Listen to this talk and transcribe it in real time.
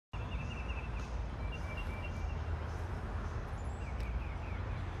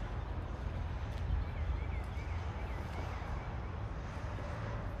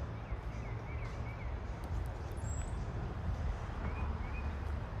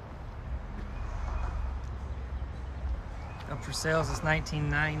Up for sale is this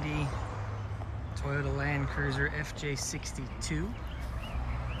 1990 Toyota Land Cruiser FJ62.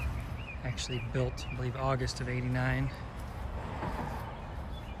 Actually built, I believe, August of '89.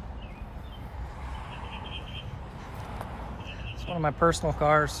 It's one of my personal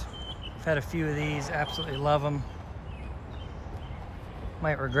cars. I've had a few of these, absolutely love them.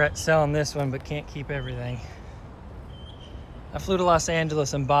 Might regret selling this one, but can't keep everything. I flew to Los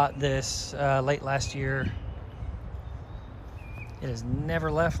Angeles and bought this late last year. It has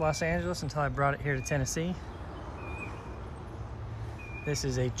never left Los Angeles until I brought it here to Tennessee. This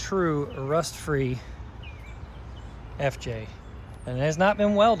is a true rust-free FJ, and it has not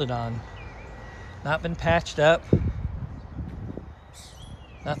been welded on, not been patched up,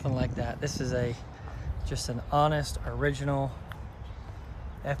 nothing like that. This is just an honest, original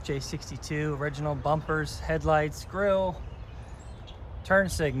FJ62, original bumpers, headlights, grille, turn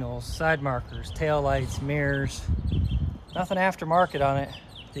signals, side markers, tail lights, mirrors. Nothing aftermarket on it,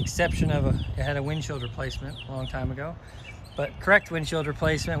 the exception of it had a windshield replacement a long time ago, but correct windshield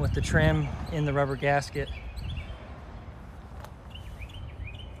replacement with the trim in the rubber gasket.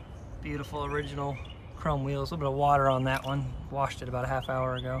 Beautiful original chrome wheels, a little bit of water on that one. Washed it about a half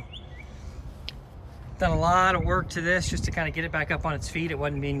hour ago. Done a lot of work to this just to kind of get it back up on its feet. It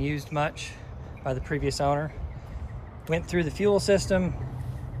wasn't being used much by the previous owner. Went through the fuel system,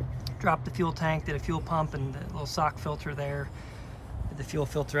 dropped the fuel tank, did a fuel pump and a little sock filter there. Did the fuel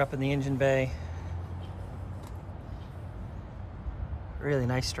filter up in the engine bay. Really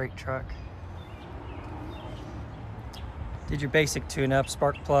nice straight truck. Did your basic tune-up,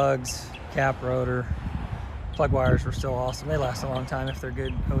 spark plugs, cap rotor. Plug wires were still awesome. They last a long time if they're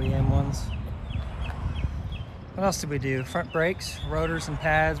good OEM ones. What else did we do? Front brakes, rotors and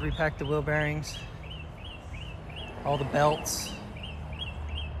pads, repacked the wheel bearings, all the belts.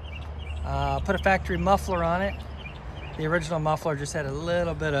 Put a factory muffler on it. The original muffler just had a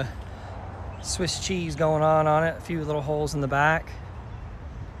little bit of Swiss cheese going on it, a few little holes in the back.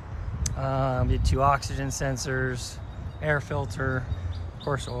 We did 2 oxygen sensors, air filter, of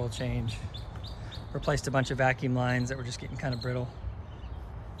course oil change. Replaced a bunch of vacuum lines that were just getting kind of brittle.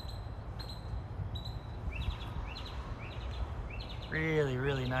 Really,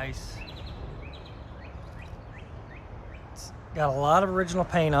 really nice. It's got a lot of original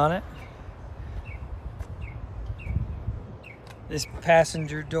paint on it. This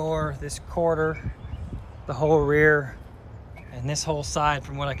passenger door, this quarter, the whole rear, and this whole side,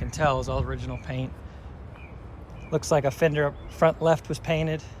 from what I can tell, is all original paint. Looks like a fender up front left was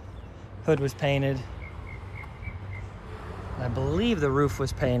painted, hood was painted, and I believe the roof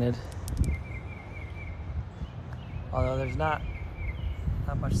was painted. Although there's not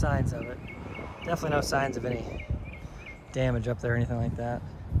much signs of it. Definitely no signs of any damage up there or anything like that.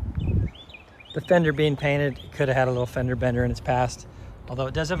 The fender being painted, it could have had a little fender bender in its past. Although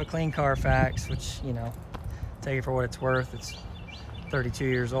it does have a clean Carfax, which, you know, take it for what it's worth. It's 32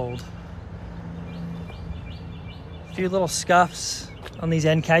 years old. A few little scuffs on these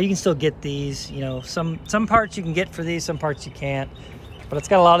end caps. You can still get these, you know, some parts you can get for these, some parts you can't. But it's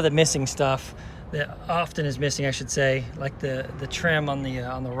got a lot of the missing stuff that often is missing, I should say, like the trim on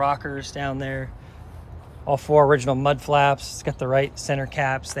the rockers down there. All 4 original mud flaps. It's got the right center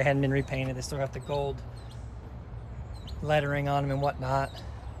caps. They hadn't been repainted. They still got the gold lettering on them and whatnot.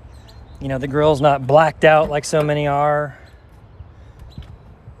 You know, the grille's not blacked out like so many are.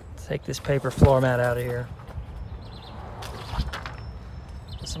 Take this paper floor mat out of here.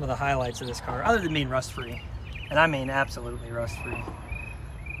 Some of the highlights of this car, other than being rust-free, and I mean absolutely rust-free.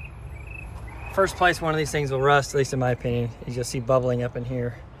 First place one of these things will rust, at least in my opinion, is you'll see bubbling up in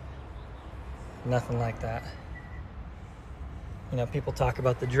here. Nothing like that. You know, people talk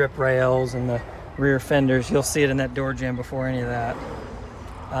about the drip rails and the rear fenders. You'll see it in that door jamb before any of that.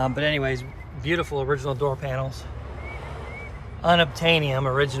 But anyways, beautiful original door panels. Unobtainium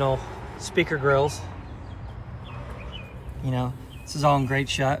original speaker grills. You know, this is all in great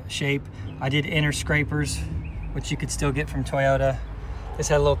shape. I did inner scrapers, which you could still get from Toyota. This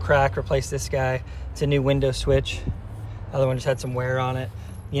had a little crack, replaced this guy. It's a new window switch. The other one just had some wear on it.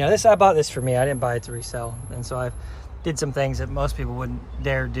 You know, I bought this for me. I didn't buy it to resell. And so I did some things that most people wouldn't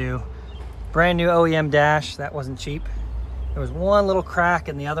dare do. Brand new OEM dash. That wasn't cheap. There was one little crack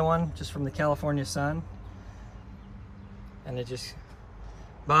in the other one, just from the California sun. And it just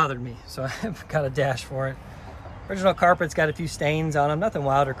bothered me. So I got a dash for it. Original carpet's got a few stains on them. Nothing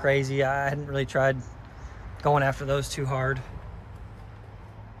wild or crazy. I hadn't really tried going after those too hard.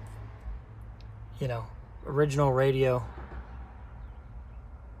 You know, original radio.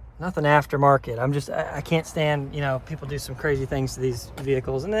 Nothing aftermarket. I can't stand, you know, people do some crazy things to these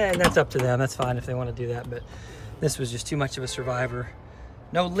vehicles, and that's up to them. That's fine if they want to do that, but This was just too much of a survivor.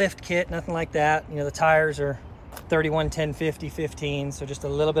 No lift kit, nothing like that. You know, the tires are 31, 10, 50, 15, so just a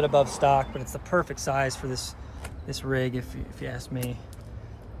little bit above stock, but it's the perfect size for this rig, if you ask me.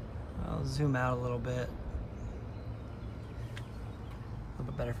 I'll zoom out a little bit. A little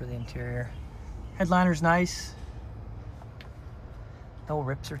bit better for the interior. Headliner's nice. No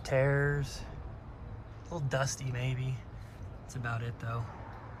rips or tears. A little dusty maybe. That's about it though.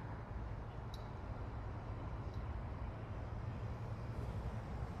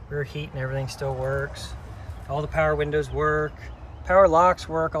 Rear heat and everything still works. All the power windows work. Power locks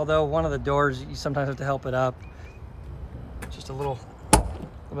work, although one of the doors, you sometimes have to help it up. Just a little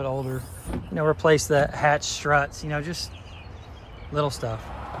bit older. You know, replace the hatch struts, you know, just little stuff.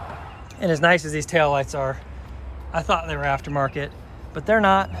 And as nice as these taillights are, I thought they were aftermarket, but they're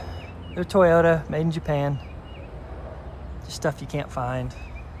not. They're Toyota, made in Japan. Just stuff you can't find.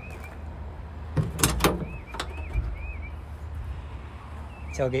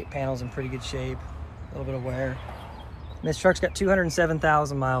 Tailgate panel's in pretty good shape. A little bit of wear. And this truck's got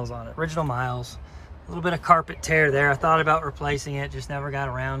 207,000 miles on it. Original miles. A little bit of carpet tear there. I thought about replacing it, just never got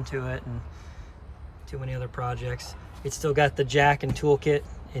around to it, and too many other projects. It's still got the jack and toolkit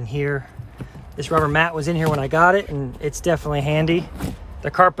in here. This rubber mat was in here when I got it, and it's definitely handy.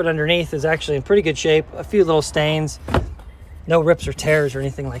 The carpet underneath is actually in pretty good shape. A few little stains. No rips or tears or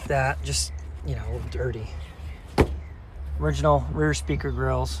anything like that. Just, you know, a little dirty. Original rear speaker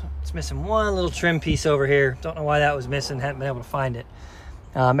grills. It's missing one little trim piece over here. Don't know why that was missing. Haven't been able to find it.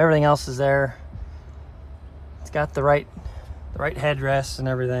 Everything else is there. It's got the right headrests and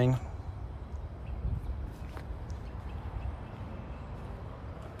everything.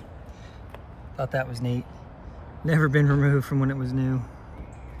 Thought that was neat. Never been removed from when it was new.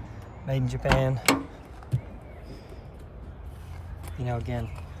 Made in Japan. You know, again,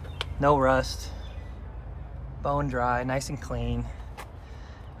 no rust. Bone dry, nice and clean.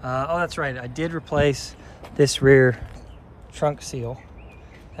 Oh, that's right. I did replace this rear trunk seal.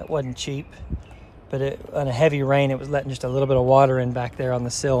 That wasn't cheap, but on a heavy rain, it was letting just a little bit of water in back there on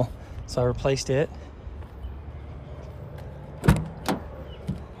the sill. So I replaced it.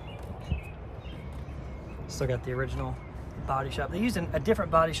 Still got the original body shop. They used a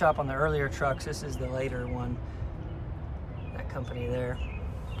different body shop on the earlier trucks. This is the later one. That company there.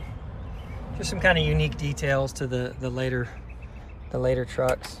 Just some kind of unique details to the later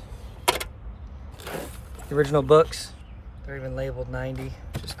trucks. The original books, they're even labeled 90,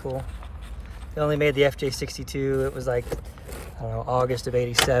 which is cool. They only made the FJ62. It was like, I don't know, August of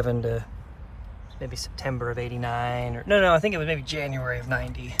 87 to maybe September of 89, or no, I think it was maybe January of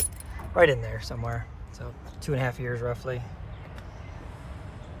 90, right in there somewhere. So 2.5 years roughly.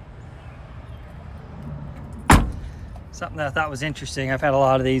 Something that I thought was interesting, I've had a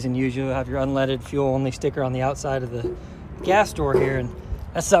lot of these, and usually you have your unleaded fuel only sticker on the outside of the gas door here, and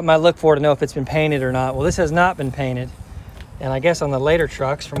that's something I look for to know if it's been painted or not. Well, this has not been painted, and I guess on the later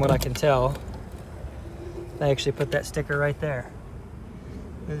trucks, from what I can tell, they actually put that sticker right there.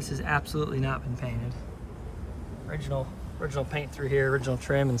 This has absolutely not been painted. Original paint through here, original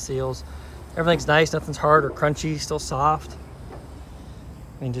trim and seals. Everything's nice, nothing's hard or crunchy, still soft.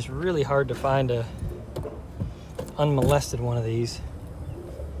 I mean, just really hard to find a unmolested one of these.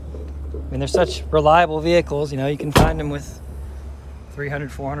 I mean, they're such reliable vehicles, you know, you can find them with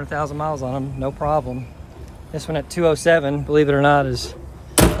 300, 400,000 miles on them, no problem. This one at 207, believe it or not, is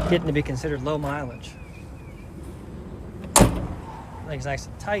getting to be considered low mileage. Everything's nice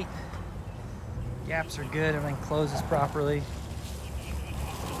and tight. Gaps are good, everything closes properly.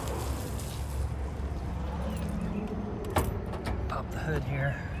 Pop the hood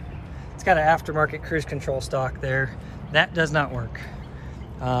here. It's got an aftermarket cruise control stock there. That does not work.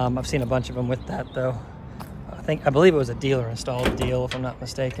 I've seen a bunch of them with that though. I believe it was a dealer installed deal, if I'm not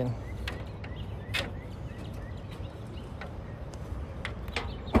mistaken.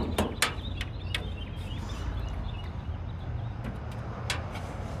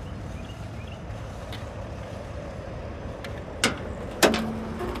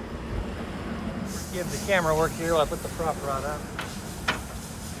 Give the camera work here while I put the prop rod up.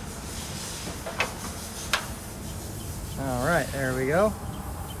 All right, there we go.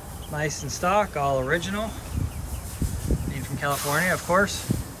 Nice and stock, all original. Made from California, of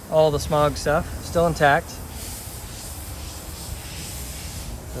course. All the smog stuff, still intact.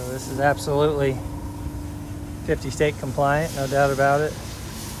 So this is absolutely 50 state compliant, no doubt about it.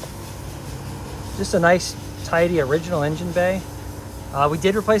 Just a nice, tidy, original engine bay. We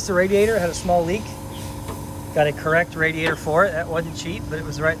did replace the radiator, it had a small leak. Got a correct radiator for it. That wasn't cheap, but it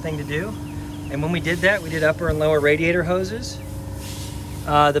was the right thing to do. And when we did that, we did upper and lower radiator hoses.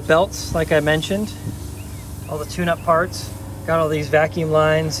 The belts, like I mentioned, all the tune-up parts. Got all these vacuum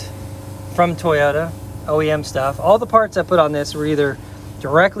lines from Toyota, OEM stuff. All the parts I put on this were either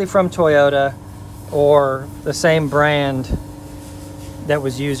directly from Toyota or the same brand that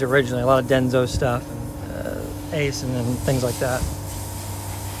was used originally. A lot of Denso stuff, and Ace and things like that.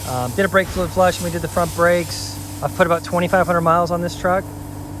 Did a brake fluid flush when we did the front brakes. I've put about 2,500 miles on this truck.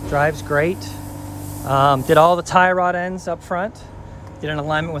 Drives great. Did all the tie rod ends up front. Did an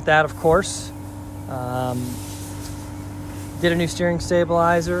alignment with that, of course. Did a new steering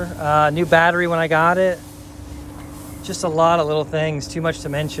stabilizer, new battery when I got it. Just a lot of little things, too much to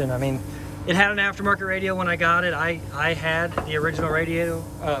mention. I mean, it had an aftermarket radio when I got it. I had the original radio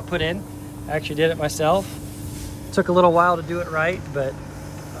put in. I actually did it myself. Took a little while to do it right, but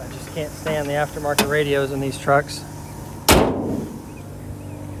I just can't stand the aftermarket radios in these trucks.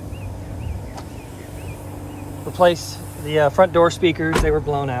 Replaced the front door speakers, they were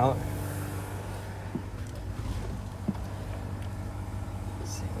blown out.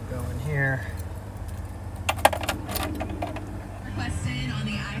 Let's see, we'll go in here. Requested on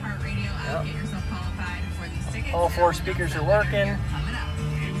the iHeartRadio app. Get yourself qualified for these tickets. All 4 speakers are working.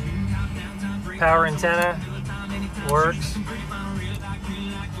 Power antenna works.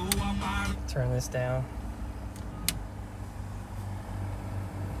 Turn this down.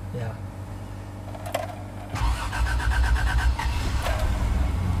 Yeah.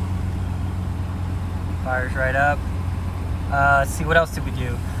 Fires right up. Let's see, what else did we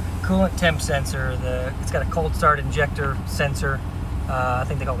do? Coolant temp sensor. It's got a cold start injector sensor. I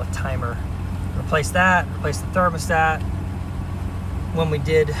think they call it a timer. Replaced that. Replaced the thermostat. When we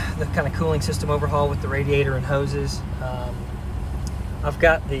did the kind of cooling system overhaul with the radiator and hoses, I've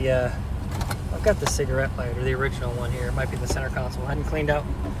got the cigarette lighter, the original one here. It might be the center console. I hadn't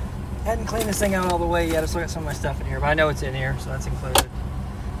cleaned this thing out all the way yet. I still got some of my stuff in here, but I know it's in here, so that's included.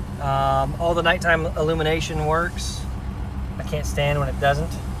 All the nighttime illumination works. I can't stand when it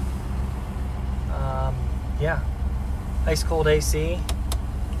doesn't. Yeah, ice cold AC,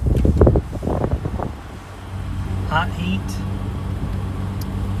 hot heat.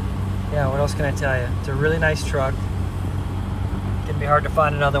 Yeah, what else can I tell you? It's a really nice truck. It can be hard to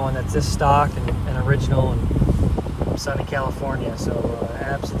find another one that's this stock and original in sunny California. So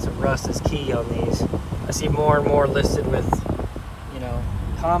absence of rust is key on these. I see more and more listed with, you know,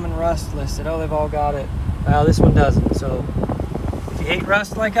 common rust listed. Oh, they've all got it. Well, this one doesn't. So if you hate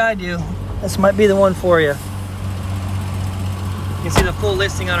rust like I do, this might be the one for you. You can see the full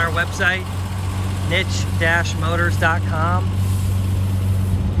listing on our website, niche-motors.com.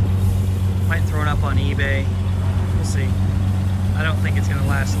 Might throw it up on eBay. We'll see. I don't think it's going to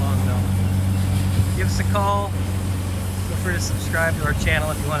last long though. Give us a call. Feel free to subscribe to our channel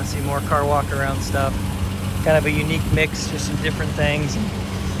if you want to see more car walk around stuff. Kind of a unique mix, just some different things.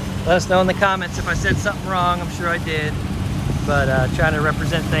 Let us know in the comments if I said something wrong. I'm sure I did. But trying to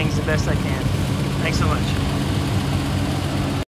represent things the best I can. Thanks so much.